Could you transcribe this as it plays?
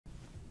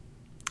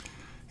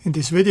In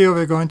this video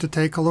we're going to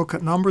take a look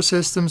at number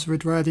systems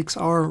with Radix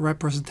R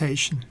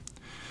representation.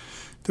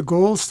 The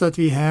goals that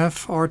we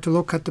have are to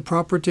look at the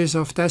properties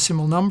of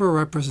decimal number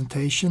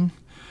representation,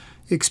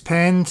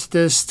 expand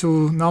this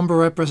to number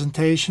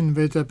representation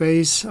with a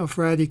base of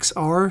Radix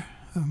R,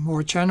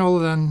 more general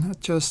than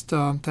just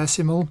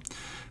decimal.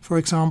 For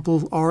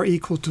example, R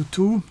equal to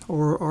 2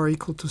 or R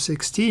equal to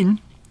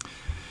 16.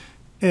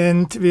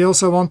 And we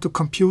also want to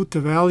compute the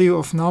value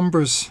of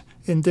numbers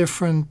in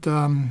different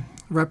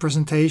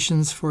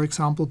representations, for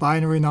example,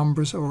 binary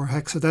numbers or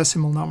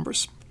hexadecimal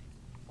numbers.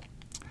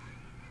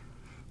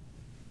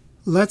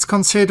 Let's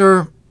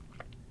consider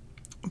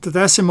the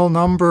decimal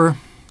number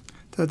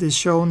that is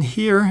shown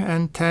here,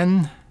 and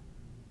 10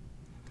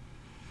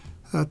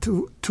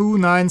 to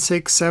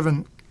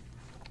 2967.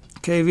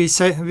 Okay,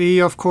 we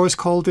of course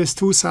call this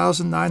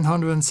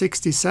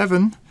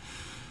 2967,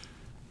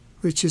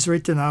 which is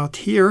written out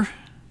here,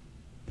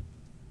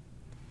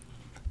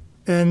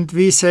 and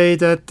we say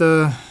that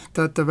the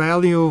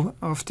value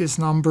of this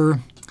number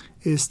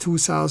is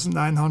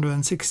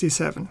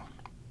 2967.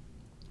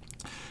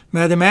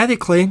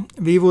 Mathematically,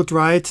 we would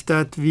write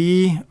that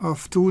v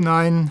of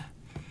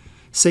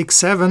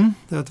 2967,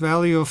 that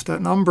value of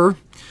that number,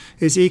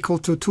 is equal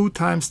to 2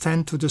 times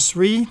 10 to the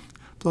 3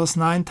 plus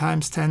 9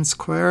 times 10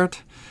 squared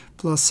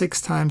plus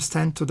 6 times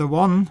 10 to the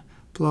 1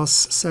 plus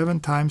 7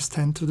 times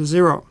 10 to the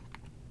 0.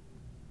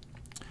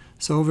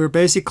 So we're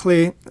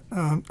basically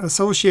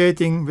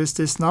associating with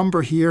this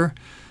number here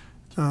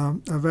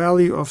a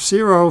value of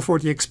 0 for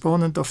the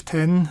exponent of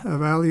 10, a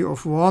value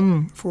of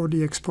 1 for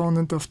the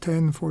exponent of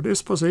 10 for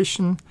this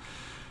position,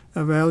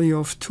 a value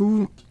of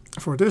 2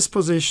 for this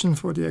position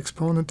for the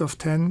exponent of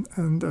 10,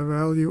 and a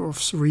value of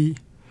 3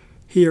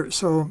 here.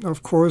 So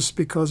of course,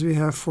 because we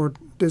have for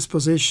this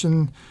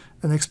position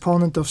an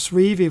exponent of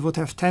 3, we would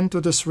have 10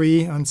 to the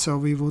 3, and so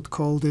we would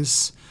call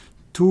this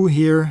 2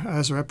 here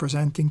as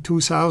representing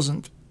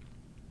 2000.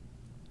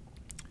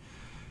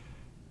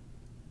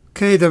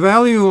 Okay, the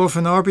value of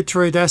an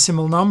arbitrary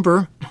decimal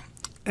number,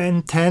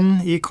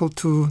 n10 equal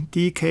to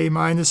dk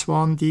minus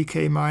 1,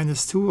 dk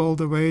minus 2, all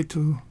the way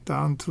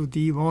down to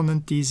d1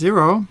 and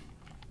d0,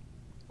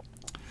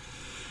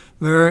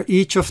 where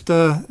each of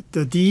the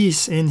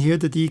d's in here,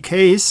 the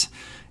dk's,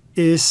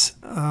 is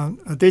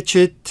a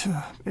digit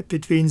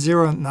between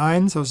 0 and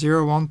 9, so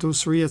 0, 1, 2,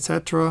 3,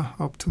 etc.,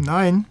 up to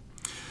 9.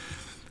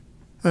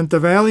 And the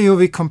value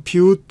we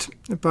compute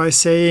by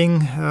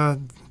saying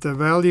the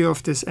value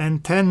of this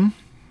n10,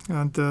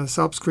 and the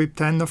subscript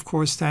 10 of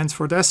course stands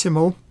for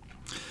decimal,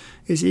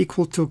 is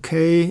equal to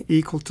k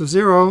equal to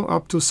 0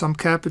 up to some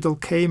capital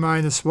K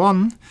minus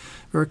 1,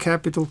 where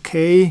capital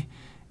K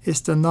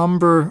is the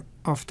number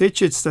of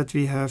digits that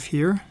we have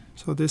here.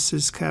 So this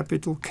is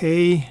capital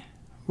K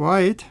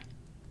wide.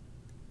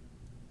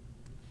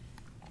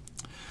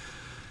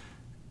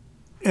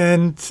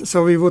 And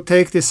so we would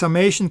take the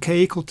summation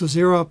k equal to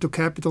 0 up to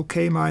capital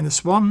K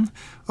minus 1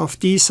 of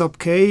d sub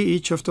k,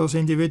 each of those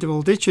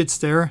individual digits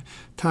there,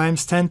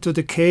 times 10 to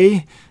the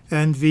k,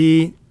 and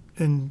we,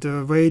 in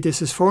the way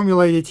this is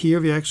formulated here,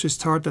 we actually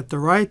start at the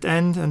right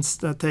end and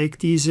take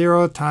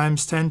d0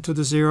 times 10 to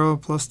the 0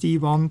 plus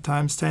d1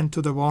 times 10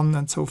 to the 1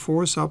 and so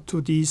forth up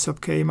to d sub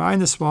k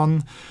minus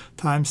 1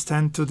 times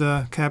 10 to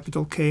the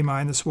capital K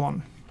minus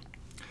 1.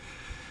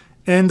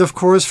 And of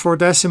course for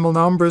decimal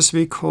numbers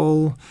we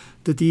call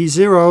the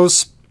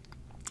d0s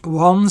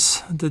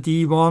ones, the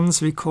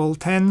d1s we call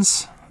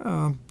tens,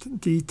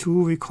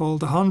 d2 we call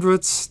the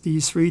hundreds,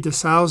 d3 the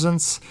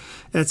thousands,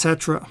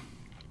 etc.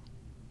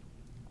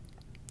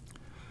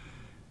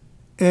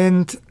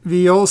 And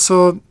we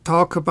also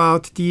talk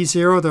about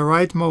d0, the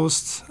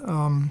rightmost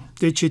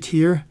digit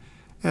here,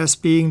 as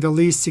being the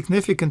least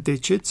significant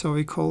digit, so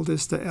we call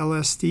this the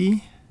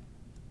LSD.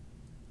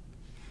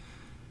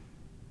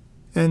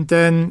 And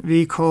then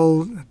we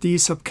call d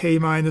sub k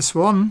minus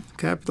 1,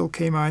 capital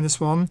K minus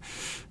 1,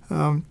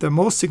 the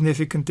most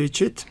significant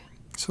digit.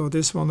 So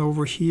this one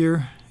over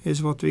here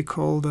is what we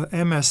call the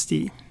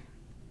MSD.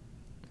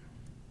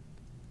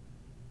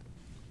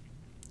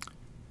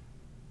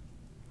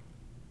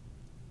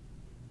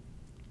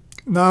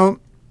 Now,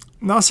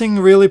 nothing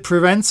really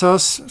prevents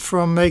us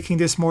from making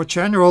this more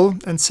general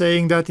and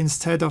saying that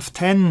instead of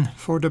 10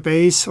 for the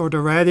base or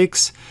the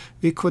radix,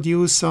 we could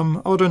use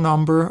some other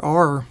number,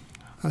 R,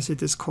 as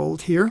it is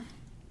called here.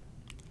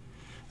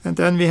 And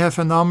then we have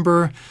a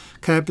number,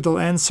 capital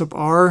N sub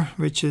R,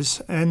 which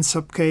is n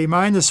sub k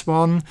minus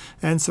 1,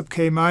 n sub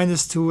k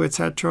minus 2,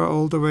 etc.,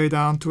 all the way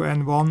down to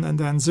n1 and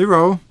then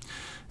 0.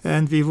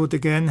 And we would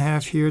again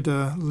have here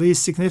the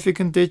least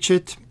significant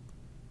digit,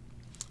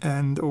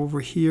 and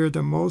over here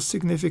the most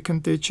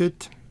significant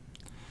digit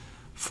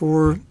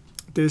for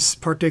this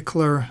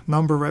particular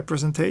number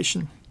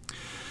representation.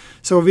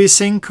 So we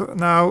think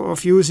now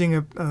of using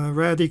a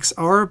Radix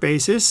R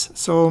basis.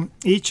 So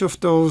each of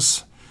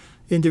those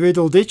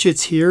individual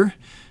digits here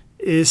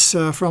is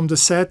from the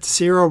set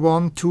 0,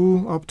 1,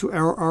 2 up to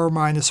R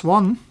minus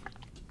 1.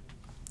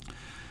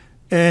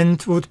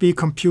 and would be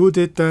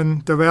computed,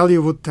 then the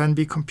value would then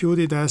be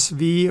computed as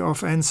v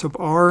of n sub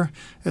r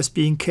as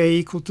being k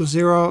equal to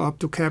 0 up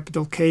to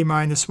capital K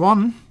minus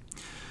 1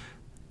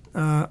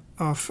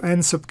 of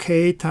n sub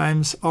k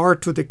times r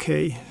to the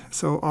k.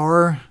 So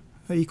r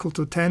equal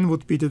to 10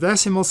 would be the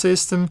decimal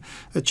system.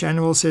 A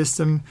general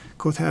system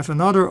could have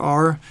another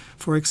r.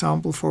 For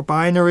example, for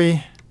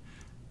binary,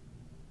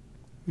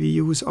 we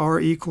use r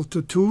equal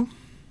to 2.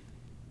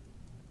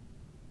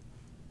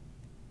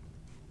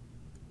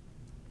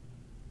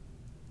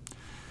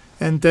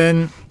 And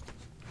then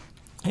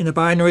in a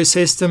binary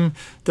system,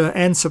 the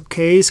n sub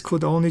k's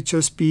could only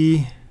just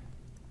be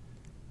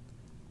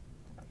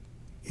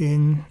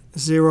in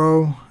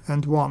 0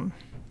 and 1.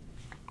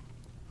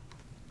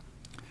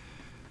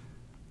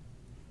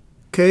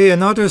 Okay,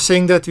 another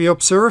thing that we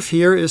observe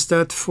here is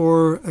that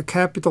for a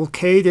capital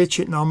K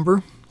digit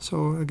number,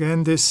 so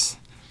again this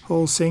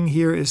whole thing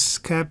here is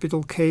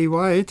capital K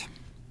wide,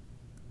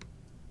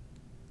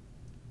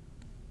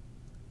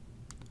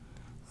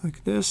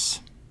 like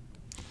this.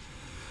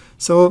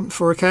 So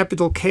for a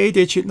capital K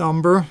digit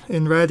number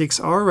in Radix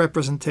R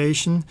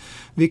representation,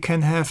 we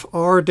can have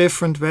R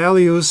different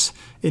values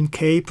in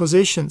K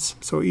positions.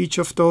 So each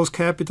of those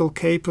capital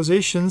K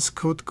positions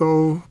could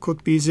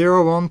be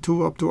 0, 1,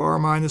 2 up to R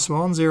minus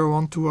 1, 0,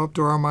 1, 2 up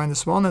to R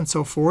minus 1, and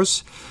so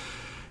forth.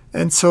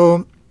 And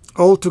so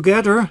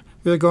altogether,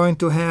 we're going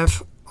to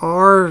have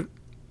R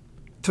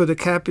to the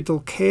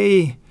capital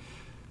K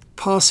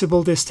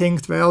possible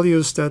distinct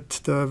values that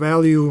the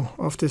value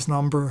of this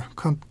number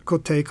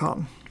could take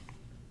on.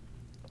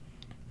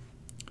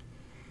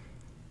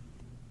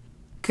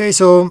 Okay,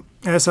 so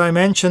as I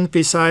mentioned,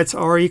 besides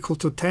r equal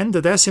to 10,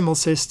 the decimal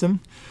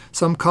system,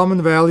 some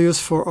common values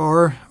for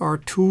r are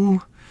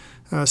 2,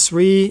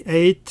 3,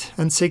 8,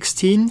 and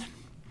 16.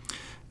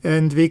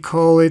 And we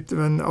call it,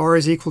 when r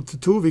is equal to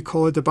 2, we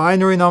call it a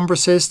binary number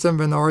system.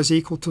 When r is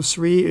equal to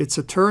 3, it's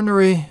a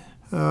ternary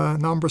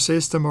number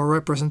system or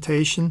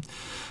representation.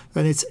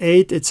 When it's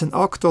 8, it's an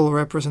octal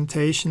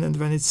representation. And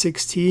when it's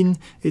 16,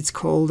 it's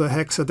called a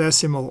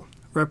hexadecimal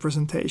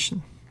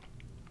representation.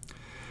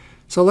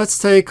 So let's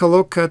take a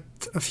look at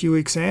a few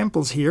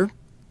examples here.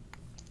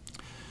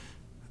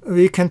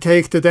 We can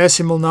take the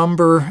decimal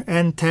number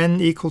n10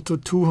 equal to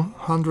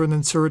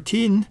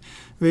 213,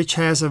 which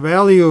has a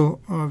value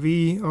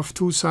v of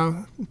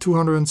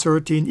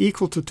 213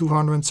 equal to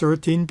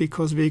 213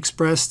 because we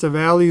express the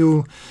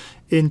value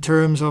in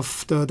terms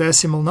of the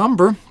decimal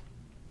number.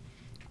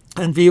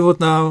 And we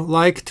would now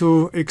like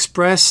to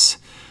express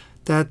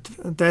that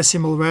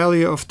decimal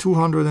value of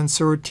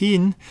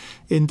 213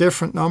 in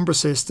different number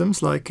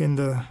systems, like in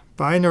the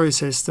binary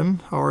system,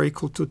 r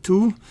equal to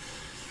 2.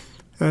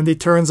 And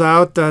it turns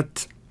out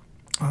that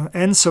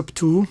n sub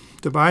 2,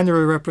 the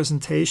binary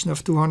representation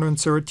of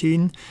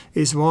 213,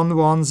 is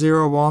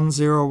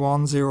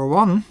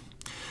 11010101.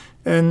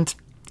 And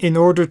in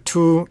order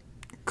to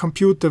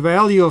compute the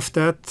value of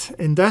that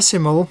in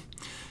decimal,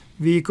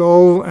 we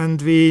go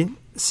and we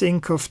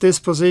think of this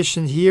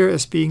position here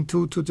as being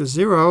 2 to the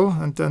 0,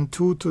 and then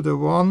 2 to the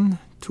 1,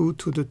 2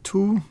 to the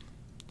 2,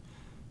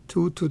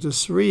 2 to the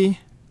 3,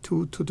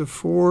 2 to the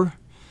 4,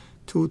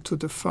 2 to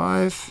the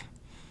 5,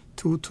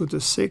 2 to the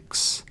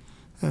 6,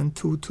 and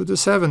 2 to the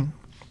 7.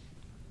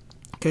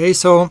 Okay,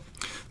 so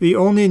we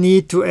only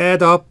need to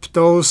add up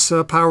those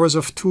powers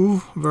of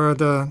 2 where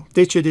the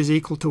digit is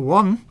equal to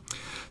 1.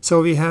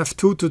 So we have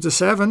 2 to the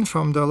 7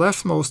 from the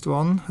leftmost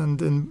one,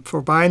 and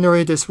for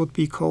binary this would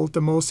be called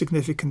the most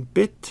significant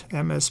bit,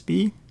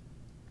 MSB.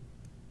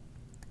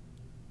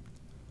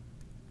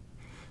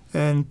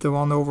 And the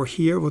one over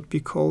here would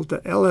be called the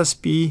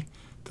LSB,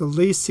 the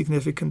least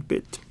significant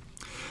bit.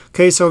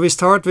 Okay, so we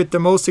start with the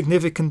most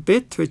significant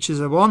bit, which is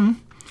a 1.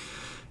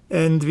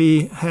 And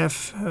we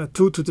have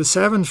 2 to the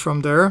 7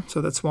 from there, so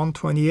that's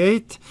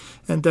 128.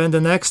 And then the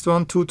next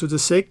one, 2 to the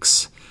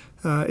 6,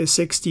 is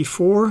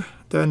 64.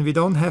 Then we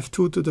don't have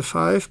 2 to the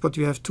 5, but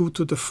we have 2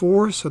 to the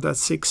 4, so that's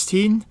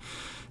 16.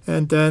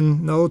 And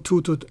then no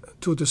 2 to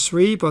the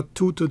 3, but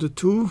 2 to the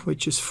 2,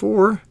 which is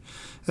 4.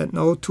 And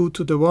no 2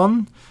 to the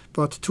 1,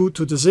 but 2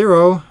 to the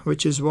 0,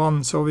 which is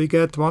 1. So we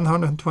get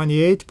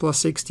 128 plus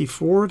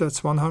 64,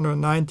 that's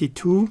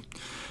 192,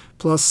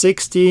 plus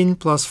 16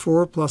 plus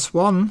 4 plus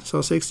 1.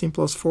 So 16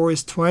 plus 4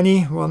 is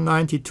 20,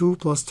 192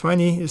 plus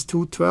 20 is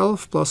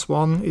 212, plus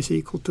 1 is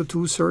equal to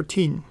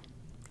 213.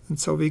 And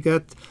so we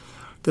get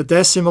the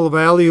decimal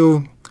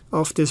value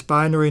of this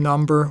binary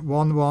number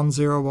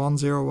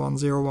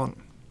 11010101.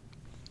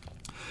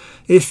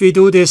 If we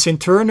do this in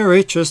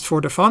ternary, just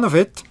for the fun of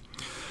it,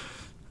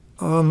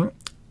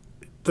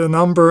 the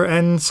number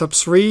n sub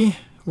 3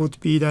 would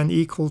be then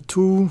equal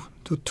to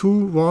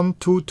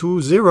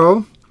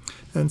 21220.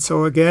 And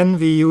so again,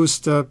 we use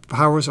the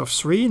powers of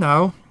 3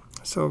 now.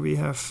 So we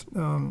have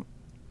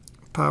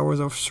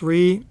powers of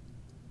 3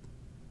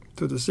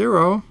 to the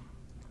 0.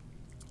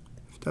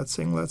 If that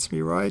thing lets me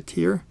write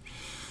here.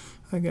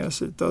 I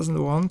guess it doesn't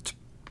want.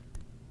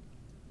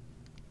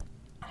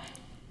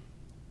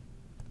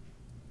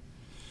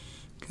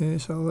 Okay,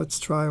 so let's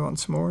try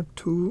once more.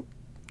 3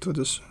 to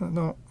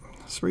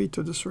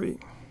the 3.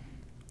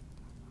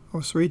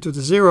 or 3 to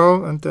the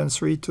 0, and then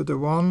 3 to the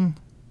 1,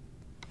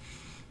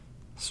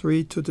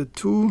 3 to the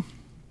 2,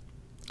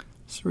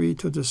 3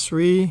 to the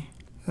 3,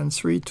 and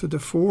 3 to the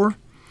 4.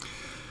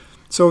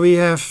 So we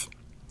have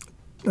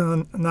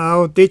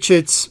now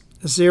digits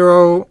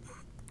 0,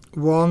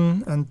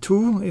 1, and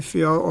 2 if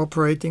we are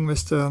operating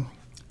with the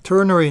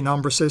ternary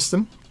number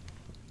system.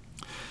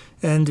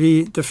 And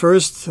the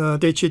first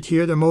digit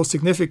here, the most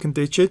significant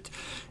digit,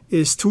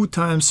 is 2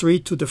 times 3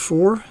 to the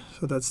 4.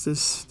 So that's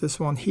this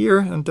one here.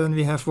 And then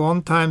we have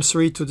 1 times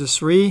 3 to the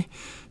 3,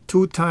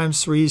 2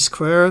 times 3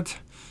 squared,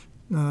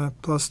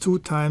 plus 2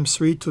 times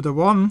 3 to the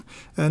 1,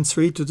 and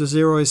 3 to the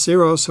 0 is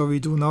 0, so we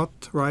do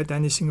not write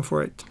anything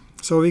for it.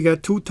 So we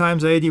get 2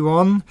 times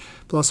 81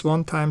 plus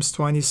 1 times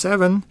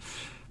 27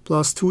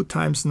 plus 2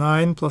 times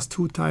 9 plus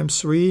 2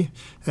 times 3,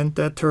 and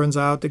that turns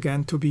out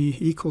again to be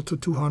equal to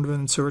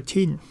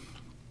 213.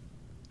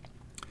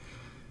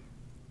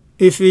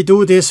 If we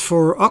do this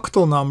for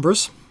octal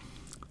numbers,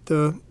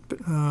 the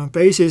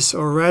basis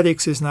or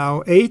radix is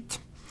now 8,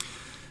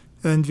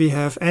 and we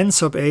have n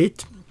sub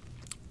 8,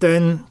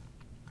 then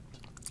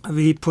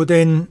we put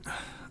in,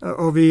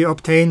 or we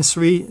obtain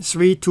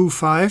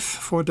 325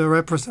 for the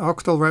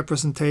octal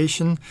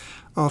representation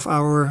of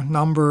our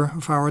number,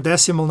 of our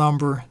decimal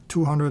number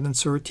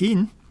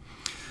 213.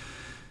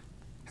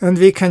 And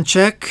we can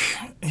check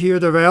here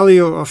the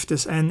value of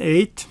this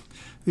n8.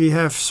 We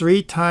have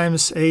 3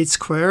 times 8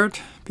 squared,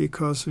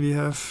 because we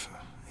have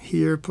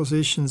here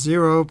position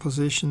 0,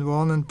 position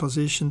 1, and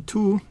position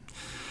 2.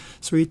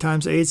 3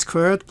 times 8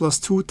 squared plus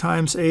 2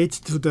 times 8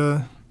 to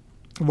the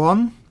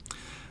 1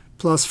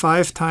 plus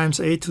 5 times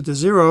 8 to the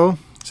 0.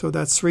 So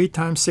that's 3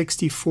 times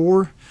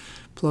 64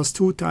 plus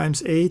 2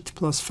 times 8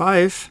 plus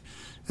 5,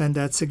 and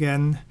that's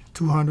again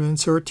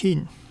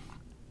 213.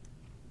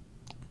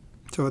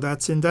 So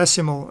that's in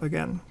decimal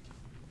again,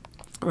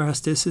 whereas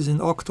this is in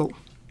octal.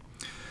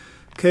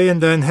 Okay,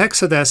 and then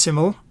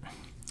hexadecimal.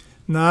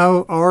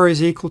 Now r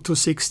is equal to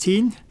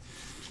 16,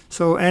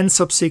 so n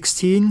sub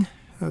 16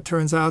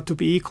 turns out to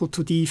be equal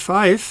to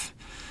d5,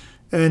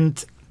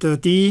 and the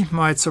d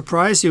might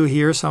surprise you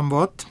here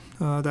somewhat.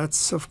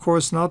 That's of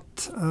course not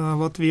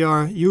what we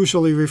are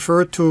usually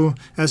referred to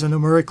as a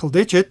numerical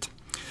digit,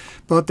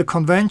 but the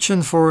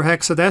convention for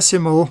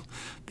hexadecimal,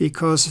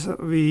 because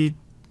we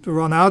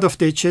run out of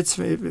digits,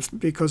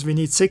 because we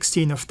need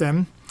 16 of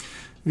them,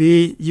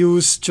 we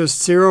use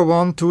just 0,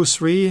 1, 2,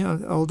 3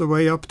 all the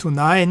way up to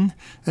 9,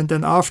 and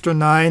then after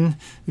 9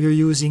 we're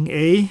using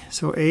A,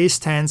 so A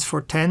stands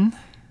for 10,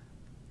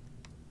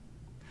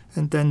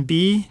 and then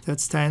B, that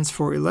stands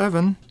for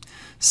 11,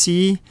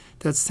 C,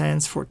 that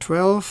stands for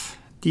 12,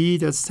 D,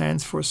 that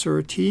stands for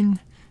 13,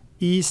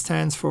 E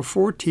stands for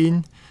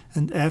 14,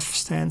 and F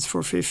stands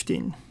for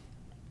 15.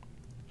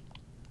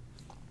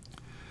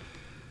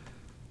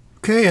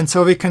 Okay, and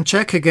so we can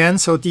check again.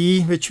 So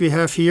D, which we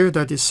have here,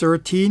 that is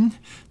 13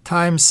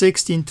 times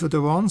 16 to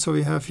the 1. So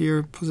we have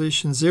here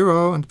position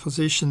 0 and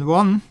position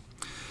 1.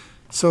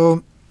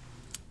 So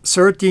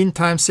 13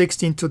 times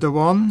 16 to the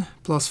 1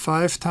 plus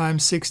 5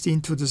 times 16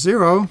 to the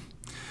 0.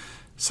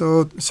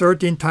 So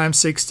 13 times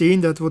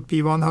 16, that would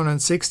be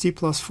 160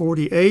 plus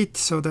 48.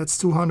 So that's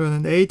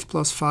 208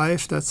 plus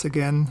 5. That's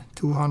again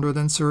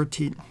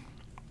 213.